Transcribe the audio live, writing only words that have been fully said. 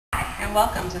and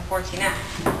welcome to 14F.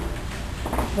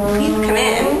 Please come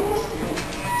in.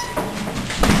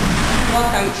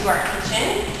 Welcome to our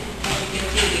kitchen. As you can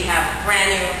see, we have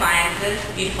brand new appliances,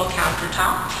 beautiful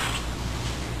countertops,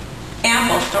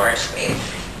 ample storage space,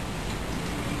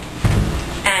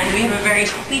 and we have a very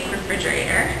sleek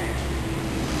refrigerator.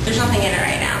 There's nothing in it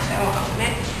right now, so I won't open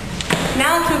it.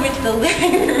 Now let's move into the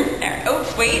living room there. Oh,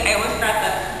 wait, I almost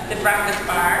forgot the breakfast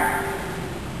bar.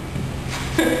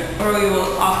 Or we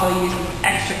will also use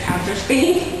extra counter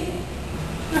space.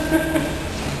 I'm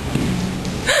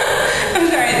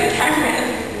sorry, the camera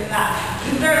isn't doing that.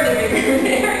 This is our living room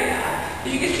area.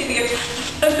 As you can see, we have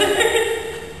southern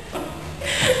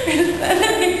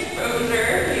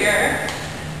exposure here.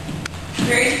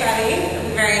 Very sunny,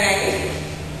 very nice.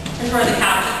 That's where the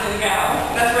couch is going to go.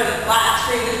 That's where the flat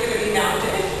screen is going to be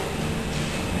mounted.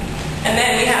 And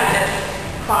then we have this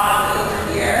closet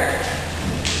over here.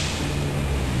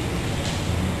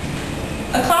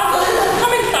 A closet, let's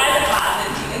come inside the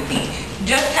closet so you can see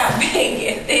just how big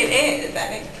it is. I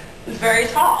mean, it's very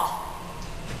tall.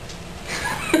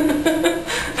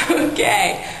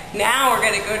 Okay, now we're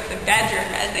going to go to the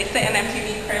bedroom. As they say in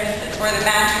MTV Cribs, it's where the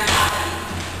magic happens.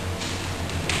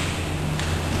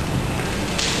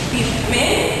 Please come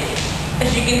in.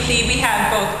 As you can see, we have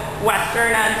both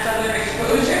western and southern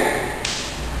exposure.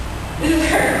 This is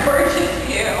our gorgeous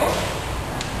view.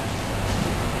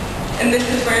 And this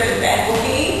is where the bed will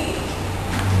be.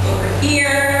 Over here.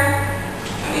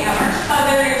 And we have our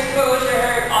southern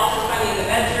exposure, also sunny in the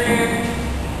bedroom.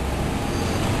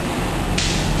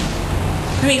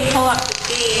 Let me pull up the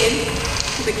stage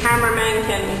so the cameraman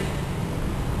can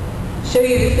show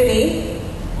you the city.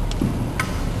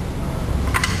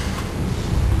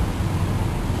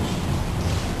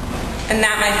 And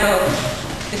that, my folks,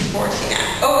 is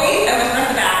 14F. Oh wait, I was from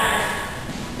the bathroom.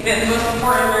 You know, the most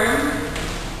important room.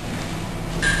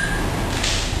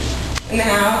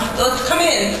 Now, let's come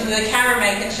in so the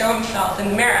cameraman can show himself in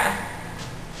the mirror.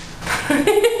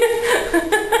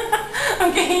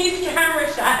 Okay, he's camera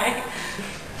shy.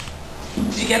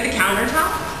 Did you get the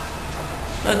countertop?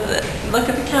 Look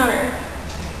at the counter.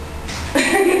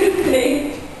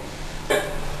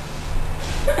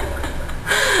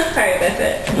 Alright, that's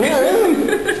it. Where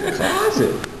is the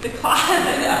closet? The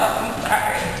closet, oh, I'm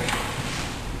sorry.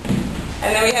 And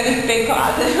then we have this big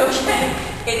closet, okay.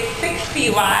 It's 6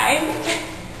 feet wide.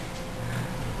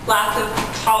 Lots of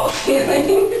tall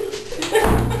ceilings.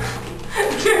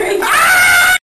 Very